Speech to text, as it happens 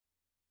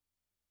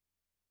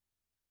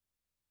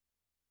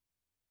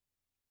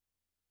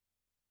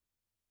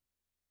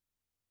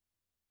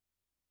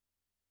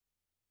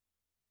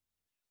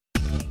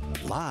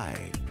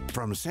Live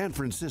from San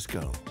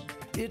Francisco,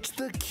 it's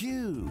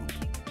theCUBE,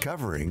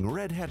 covering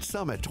Red Hat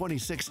Summit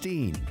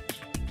 2016.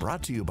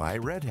 Brought to you by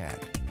Red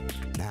Hat.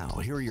 Now,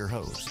 here are your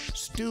hosts,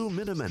 Stu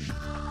Miniman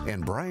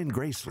and Brian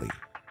Gracely.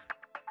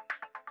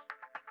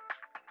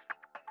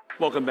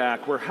 Welcome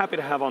back. We're happy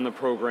to have on the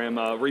program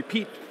a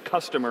repeat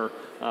customer.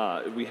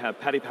 We have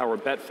Paddy Power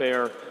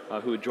Betfair,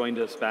 who had joined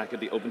us back at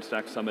the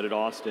OpenStack Summit at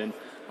Austin.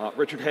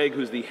 Richard Haigh,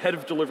 who's the head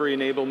of delivery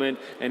enablement,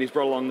 and he's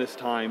brought along this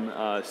time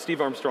Steve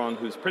Armstrong,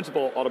 who's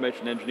principal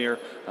automation engineer.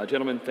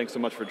 Gentlemen, thanks so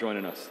much for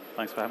joining us.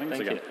 Thanks for having us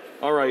again.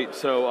 All right,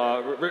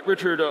 so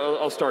Richard,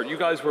 I'll start. You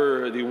guys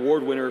were the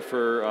award winner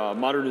for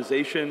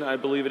Modernization, I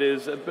believe it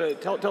is.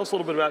 Tell us a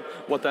little bit about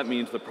what that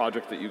means, the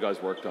project that you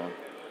guys worked on.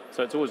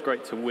 So it's always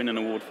great to win an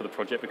award for the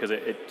project because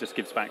it just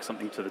gives back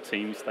something to the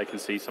teams. They can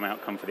see some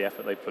outcome for the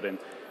effort they put in.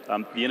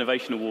 The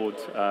Innovation Award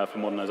for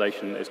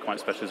Modernization is quite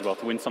special as well.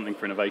 To win something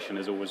for innovation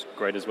is always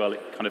great as well.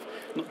 It kind of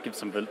not gives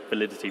some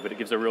validity, but it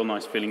gives a real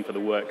nice feeling for the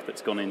work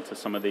that's gone into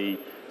some of the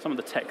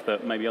tech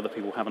that maybe other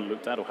people haven't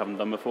looked at or haven't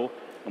done before.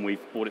 And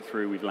we've brought it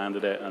through, we've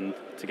landed it, and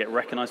to get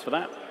recognized for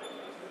that,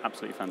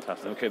 absolutely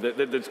fantastic. Okay,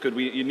 that's good.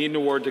 You need an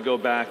award to go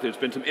back. There's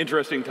been some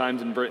interesting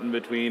times in Britain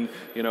between,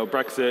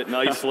 Brexit and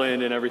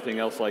Iceland and everything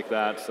else like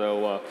that.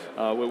 So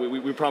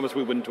we promised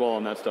we wouldn't dwell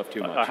on that stuff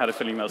too much. I had a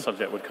feeling that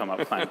subject would come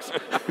up. Thanks.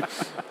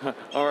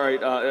 All right,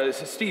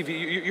 so Steve,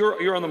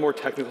 you're on the more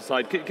technical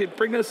side. Could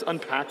bring us,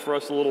 unpack for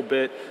us a little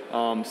bit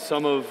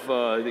some of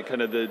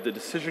the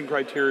decision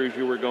criteria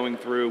you were going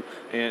through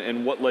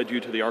and what led you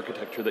to the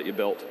architecture that you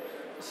built.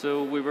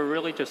 So we were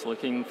really just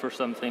looking for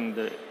something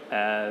that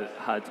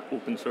had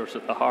open source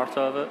at the heart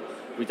of it.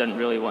 We didn't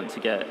really want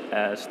to get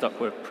stuck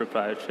with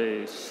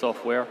proprietary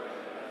software.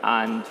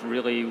 And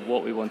really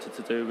what we wanted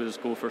to do was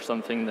go for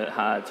something that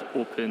had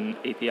open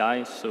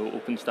APIs, so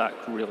OpenStack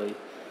really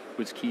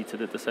was key to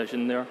the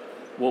decision there.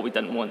 What we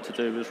didn't want to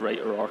do was write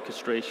our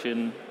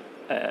orchestration,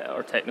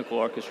 our technical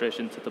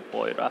orchestration to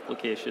deploy our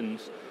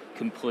applications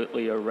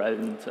completely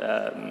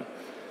around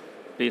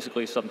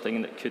basically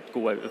something that could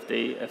go out of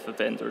date if a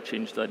vendor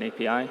changed an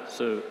API,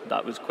 so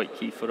that was quite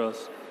key for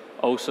us.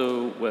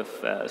 Also,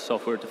 with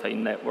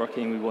software-defined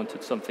networking, we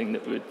wanted something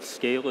that would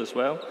scale as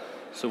well,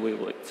 so we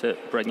looked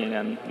at bringing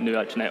in new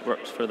edge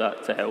networks for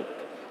that to help.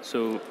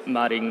 So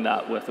marrying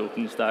that with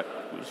OpenStack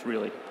was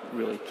really,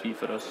 really key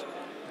for us.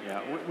 Yeah,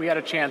 we had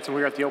a chance, and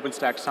we were at the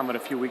OpenStack Summit a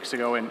few weeks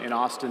ago in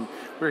Austin.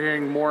 We're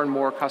hearing more and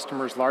more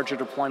customers, larger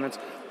deployments.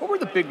 What were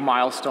the big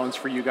milestones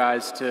for you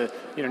guys to,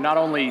 not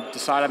only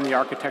decide on the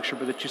architecture,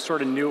 but that you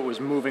sort of knew it was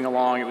moving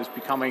along, it was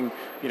becoming,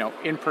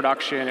 in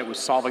production, it was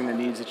solving the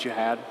needs that you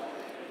had?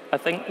 I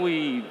think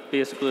we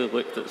basically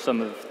looked at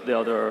some of the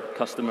other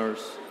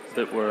customers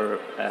that were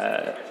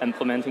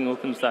implementing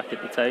OpenStack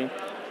at the time,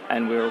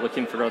 and we were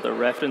looking for other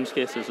reference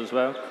cases as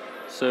well.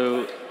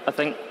 So I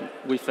think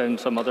we found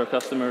some other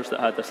customers that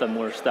had a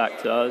similar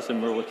stack to us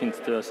and were looking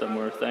to do a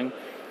similar thing.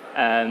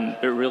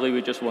 But really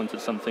we just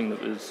wanted something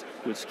that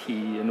was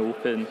key and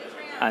open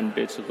and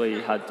basically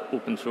had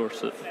open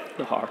source at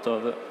the heart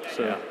of it.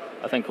 So yeah.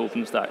 I think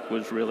OpenStack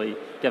was really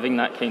giving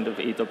that kind of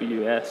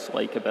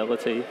AWS-like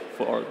ability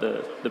for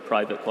the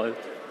private cloud.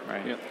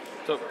 Right. Yeah.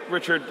 So,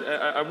 Richard,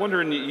 I'm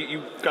wondering,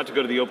 you got to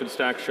go to the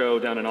OpenStack show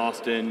down in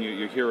Austin,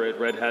 you're here at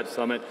Red Hat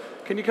Summit.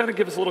 Can you kind of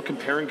give us a little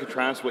compare and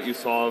contrast what you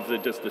saw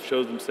of just the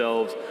shows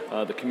themselves,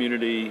 the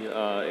community,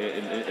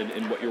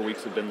 and what your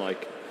weeks have been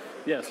like?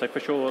 Yeah, so for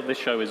sure, this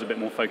show is a bit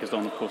more focused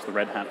on, of course, the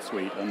Red Hat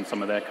suite and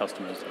some of their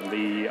customers.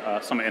 The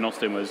Summit in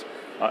Austin was,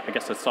 I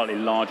guess, a slightly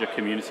larger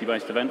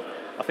community-based event.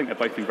 I think they've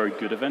both been very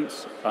good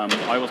events.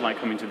 I always like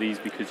coming to these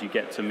because you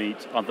get to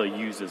meet other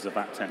users of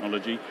that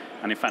technology.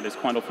 And in fact, it's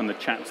quite often the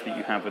chats that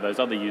you have with those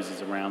other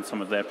users around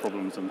some of their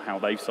problems and how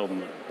they've solved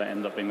them that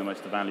end up being the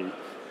most of value.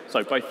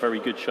 So both very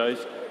good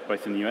shows,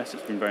 both in the US.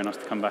 It's been very nice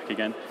to come back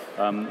again.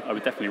 I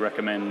would definitely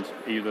recommend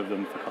either of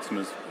them for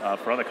customers,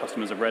 for other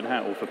customers of Red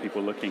Hat or for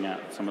people looking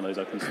at some of those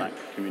OpenStack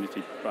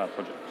community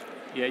projects.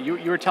 Yeah,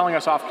 you were telling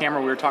us off camera,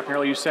 we were talking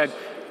earlier, you said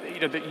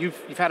that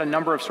you've had a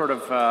number of sort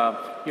of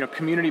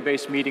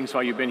community-based meetings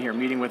while you've been here,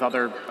 meeting with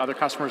other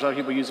customers, other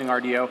people using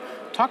RDO.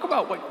 Talk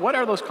about what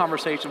are those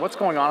conversations, what's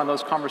going on in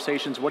those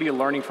conversations, what are you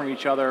learning from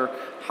each other,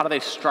 how do they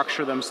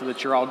structure them so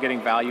that you're all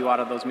getting value out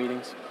of those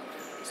meetings?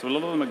 So a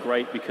lot of them are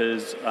great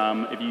because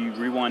if you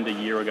rewind a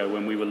year ago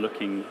when we were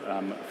looking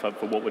for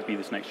what would be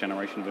this next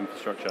generation of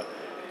infrastructure,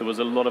 there was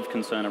a lot of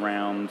concern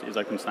around, is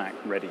OpenStack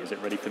ready? Is it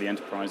ready for the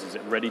enterprise? Is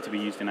it ready to be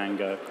used in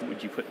anger?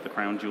 Would you put the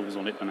crown jewels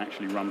on it and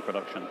actually run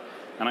production?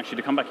 And actually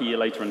to come back a year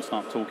later and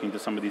start talking to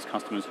some of these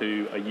customers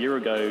who a year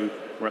ago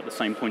were at the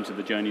same point of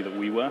the journey that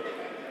we were,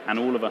 and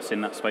all of us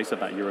in that space of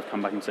that year have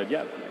come back and said,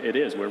 yeah, it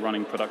is. We're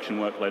running production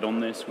workload on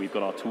this. We've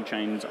got our tool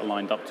chains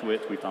aligned up to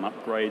it. We've done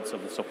upgrades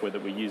of the software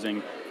that we're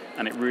using.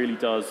 And it really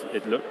does,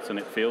 it looks and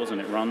it feels and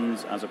it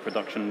runs as a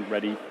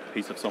production-ready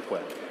piece of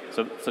software.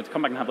 So to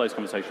come back and have those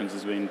conversations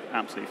has been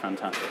absolutely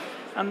fantastic.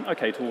 And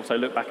okay, to also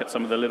look back at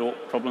some of the little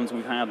problems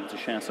we've had and to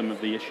share some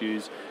of the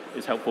issues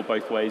is helpful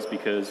both ways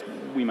because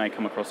we may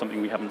come across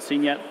something we haven't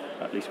seen yet,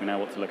 at least we know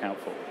what to look out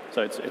for.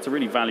 So it's a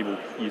really valuable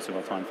use of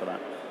our time for that.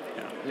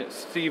 Yeah. Yeah,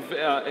 Steve,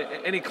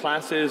 any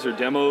classes or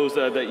demos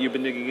that you've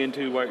been digging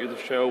into while you're at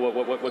the show?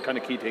 What kind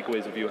of key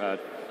takeaways have you had?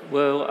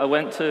 Well, I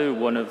went to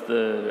one of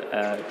the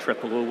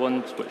 000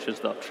 ones, which is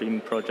the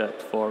upstream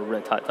project for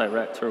Red Hat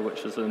Director,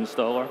 which is the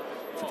installer.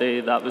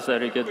 Today, that was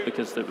very good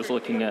because it was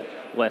looking at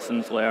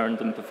lessons learned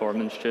and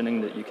performance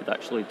tuning that you could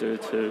actually do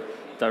to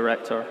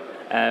Director.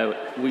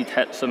 We'd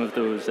hit some of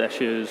those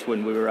issues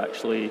when we were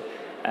actually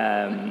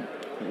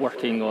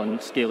working on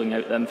scaling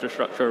out the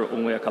infrastructure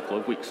only a couple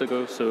of weeks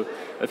ago. So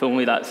if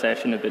only that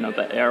session had been a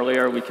bit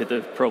earlier, we could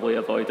have probably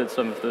avoided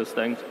some of those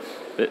things.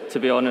 But to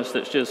be honest,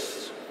 it's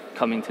just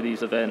coming to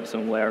these events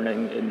and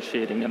learning and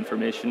sharing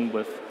information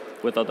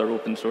with other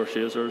open source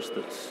users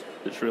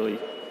that's really,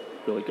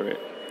 really great.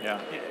 Yeah.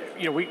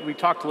 You know, we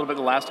talked a little bit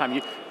the last time.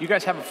 You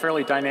guys have a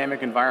fairly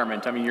dynamic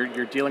environment. I mean,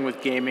 you're dealing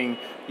with gaming.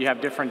 You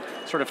have different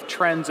sort of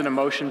trends and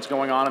emotions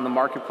going on in the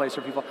marketplace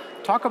for people.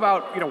 Talk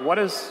about, you know, what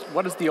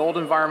does the old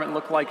environment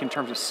look like in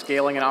terms of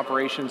scaling and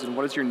operations, and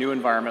what does your new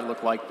environment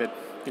look like that,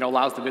 you know,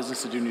 allows the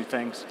business to do new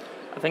things?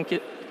 I think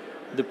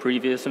the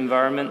previous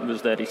environment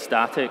was very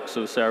static,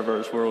 so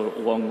servers were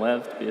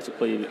long-lived.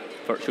 Basically,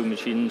 virtual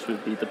machines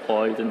would be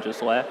deployed and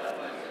just left.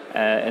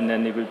 And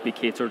then they would be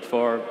catered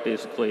for.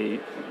 Basically,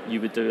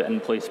 you would do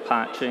in-place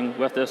patching.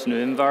 With this new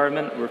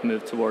environment, we've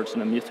moved towards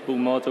an immutable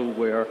model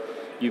where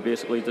you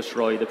basically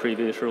destroy the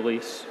previous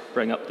release,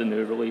 bring up the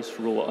new release,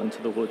 roll it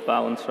onto the load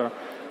balancer.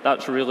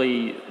 That's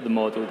really the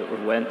model that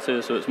we went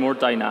to. So it's more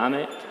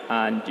dynamic,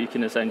 and you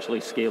can essentially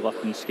scale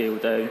up and scale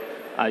down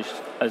as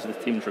the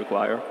teams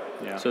require.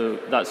 Yeah. So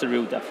that's the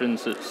real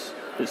difference. It's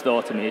the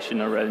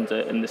automation around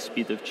it and the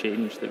speed of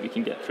change that we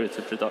can get through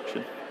to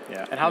production.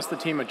 Yeah. And how's the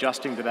team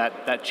adjusting to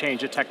that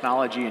change of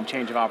technology and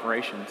change of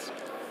operations?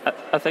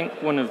 I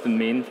think one of the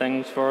main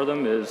things for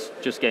them is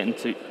just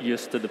getting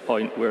used to the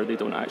point where they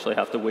don't actually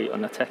have to wait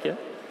on a ticket.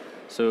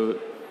 So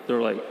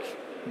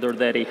they're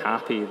very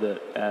happy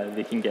that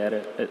they can get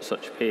it at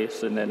such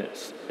pace, and then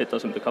it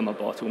doesn't become a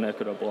bottleneck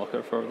or a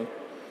blocker for them.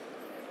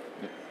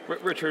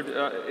 Richard,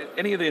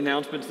 any of the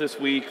announcements this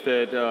week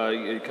that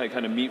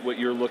kind of meet what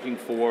you're looking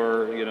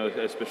for, you know,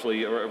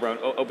 especially around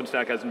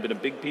OpenStack hasn't been a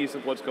big piece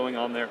of what's going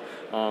on there,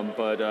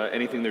 but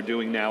anything they're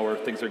doing now or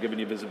things that are giving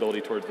you visibility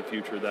towards the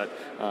future that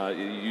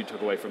you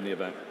took away from the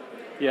event?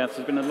 Yes,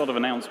 there's been a lot of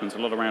announcements, a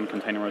lot around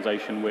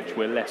containerization, which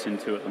we're less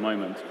into at the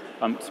moment.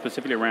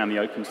 Specifically around the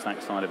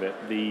OpenStack side of it,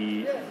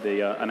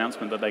 the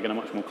announcement that they're going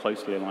to much more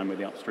closely align with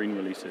the upstream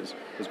releases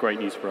is great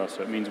news for us.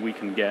 So it means we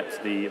can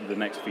get the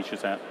next feature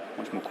set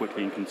much more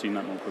quickly and consume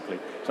that more quickly.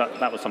 So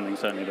that was something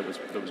certainly that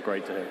was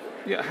great to hear.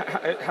 Yeah,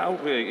 how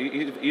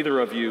either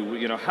of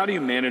you know, how do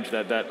you manage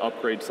that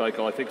upgrade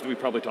cycle? I think we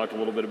probably talked a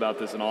little bit about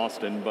this in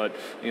Austin, but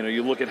you know,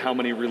 you look at how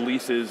many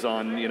releases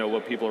on, you know,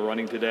 what people are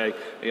running today.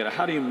 You know,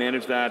 how do you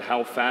manage that?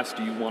 How fast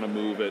do you want to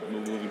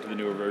moving to the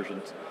newer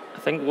versions? I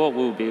think what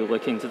we'll be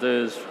looking to do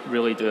is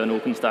really do an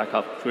OpenStack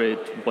upgrade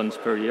once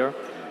per year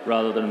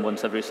rather than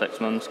once every 6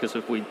 months, because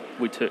if we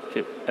took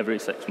it every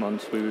 6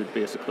 months, we would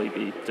basically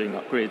be doing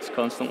upgrades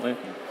constantly.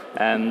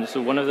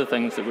 So one of the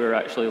things that we're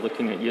actually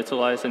looking at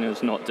utilizing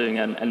is not doing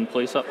an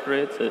in-place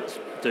upgrade, it's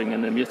doing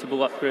an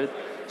immutable upgrade.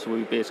 So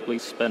we basically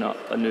spin up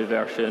a new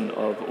version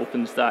of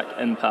OpenStack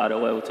in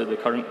parallel to the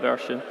current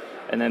version.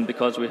 And then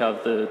because we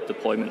have the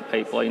deployment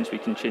pipelines, we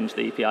can change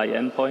the API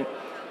endpoint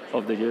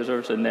of the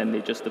users, and then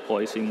they just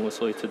deploy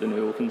seamlessly to the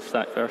new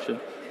OpenStack version.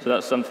 So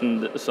that's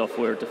something that the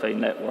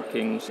software-defined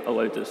networking's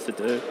allowed us to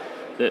do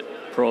that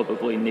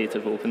probably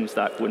native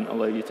OpenStack wouldn't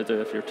allow you to do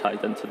if you're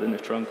tied into the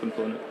Neutron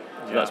component.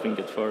 So that's been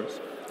good for us.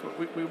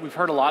 We've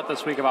heard a lot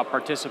this week about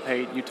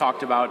participate. You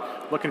talked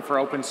about looking for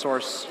open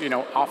source, you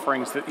know,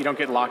 offerings that you don't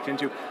get locked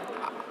into.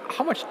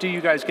 How much do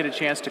you guys get a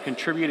chance to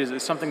contribute? Is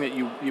it something that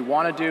you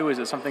want to do? Is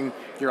it something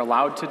you're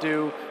allowed to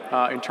do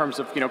in terms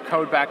of, you know,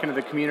 code back into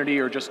the community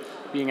or just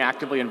being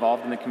actively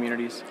involved in the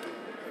communities?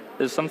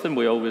 It's something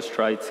we always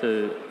try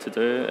to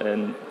do,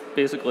 and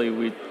basically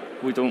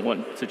we don't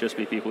want to just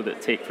be people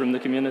that take from the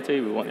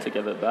community, we want to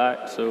give it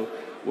back. So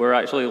we're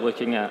actually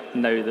looking at,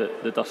 now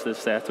that the dust has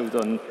settled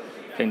on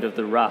kind of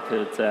the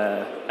rapid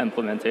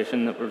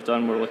implementation that we've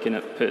done, we're looking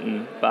at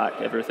putting back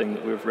everything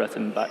that we've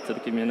written back to the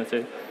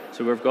community.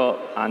 So we've got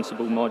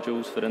Ansible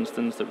modules, for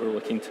instance, that we're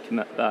looking to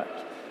commit back.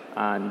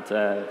 And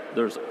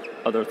there's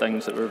other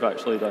things that we've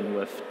actually done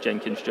with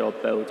Jenkins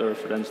Job Builder,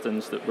 for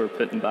instance, that we're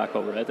putting back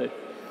already.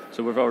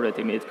 So we've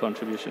already made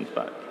contributions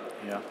back.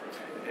 Yeah.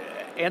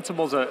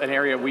 Ansible's an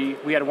area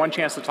we had one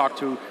chance to talk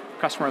to a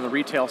customer on the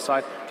retail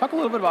side. Talk a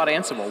little bit about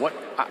Ansible.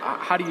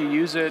 How do you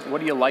use it? What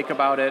do you like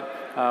about it?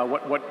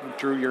 What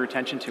drew your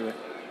attention to it?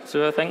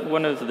 So I think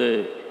one of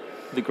the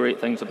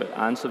great things about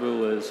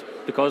Ansible is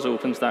because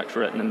OpenStack's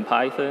written in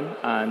Python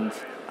and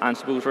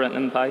Ansible's written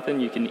in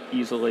Python, you can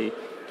easily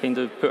kind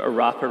of put a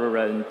wrapper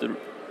around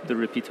the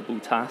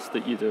repeatable tasks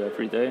that you do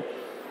every day.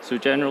 So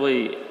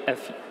generally,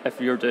 if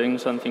you're doing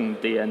something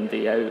day in,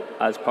 day out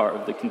as part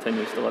of the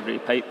continuous delivery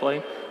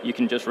pipeline, you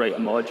can just write a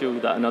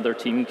module that another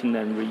team can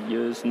then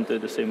reuse and do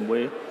the same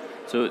way.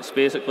 So it's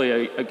basically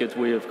a good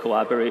way of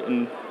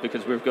collaborating,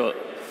 because we've got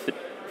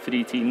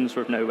 3 teams.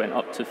 We've now went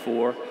up to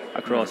 4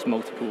 across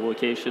multiple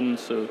locations,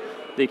 so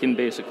they can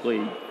basically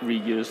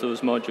reuse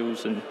those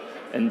modules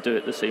and do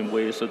it the same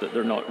way so that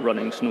they're not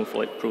running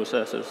Snowflake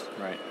processes.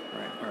 Right.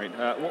 All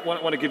right,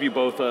 want to give you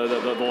both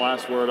the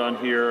last word on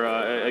here.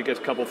 I guess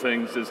a couple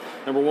things is,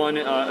 number one,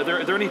 are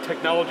there any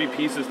technology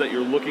pieces that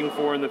you're looking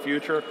for in the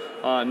future?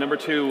 Number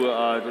two,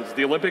 is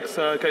the Olympics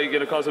going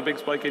to cause a big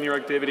spike in your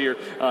activity, or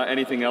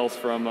anything else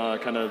from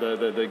kind of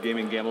the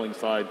gaming gambling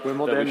side?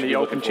 Wimbledon, the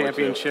Open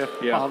Championship,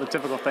 all the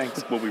typical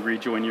things. Will we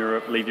rejoin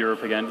Europe, leave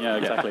Europe again? Yeah,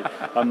 exactly.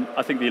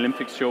 I think the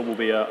Olympics sure will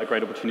be a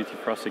great opportunity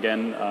for us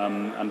again,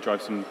 and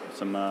drive some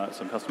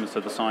customers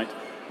to the site.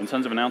 In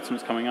terms of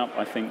announcements coming up,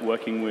 I think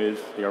working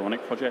with the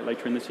Ironic project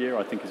later in this year,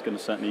 I think is going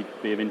to certainly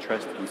be of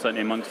interest, and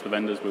certainly amongst the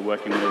vendors we're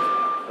working with,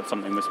 that's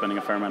something we're spending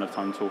a fair amount of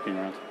time talking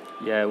around.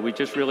 Yeah, we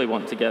just really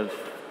want to give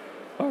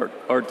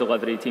our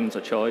delivery teams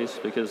a choice,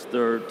 because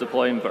they're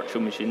deploying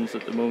virtual machines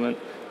at the moment.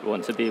 We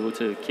want to be able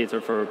to cater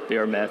for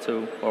bare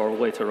metal, or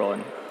later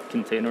on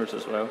containers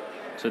as well,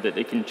 so that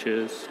they can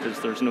choose,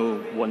 because there's no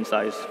one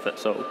size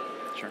fits all.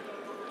 Sure.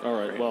 All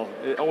right, well,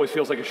 it always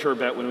feels like a sure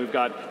bet when we've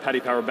got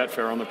Paddy Power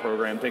Betfair on the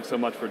program. Thanks so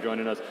much for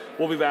joining us.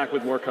 We'll be back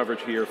with more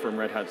coverage here from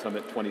Red Hat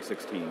Summit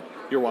 2016.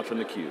 You're watching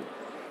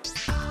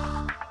theCUBE.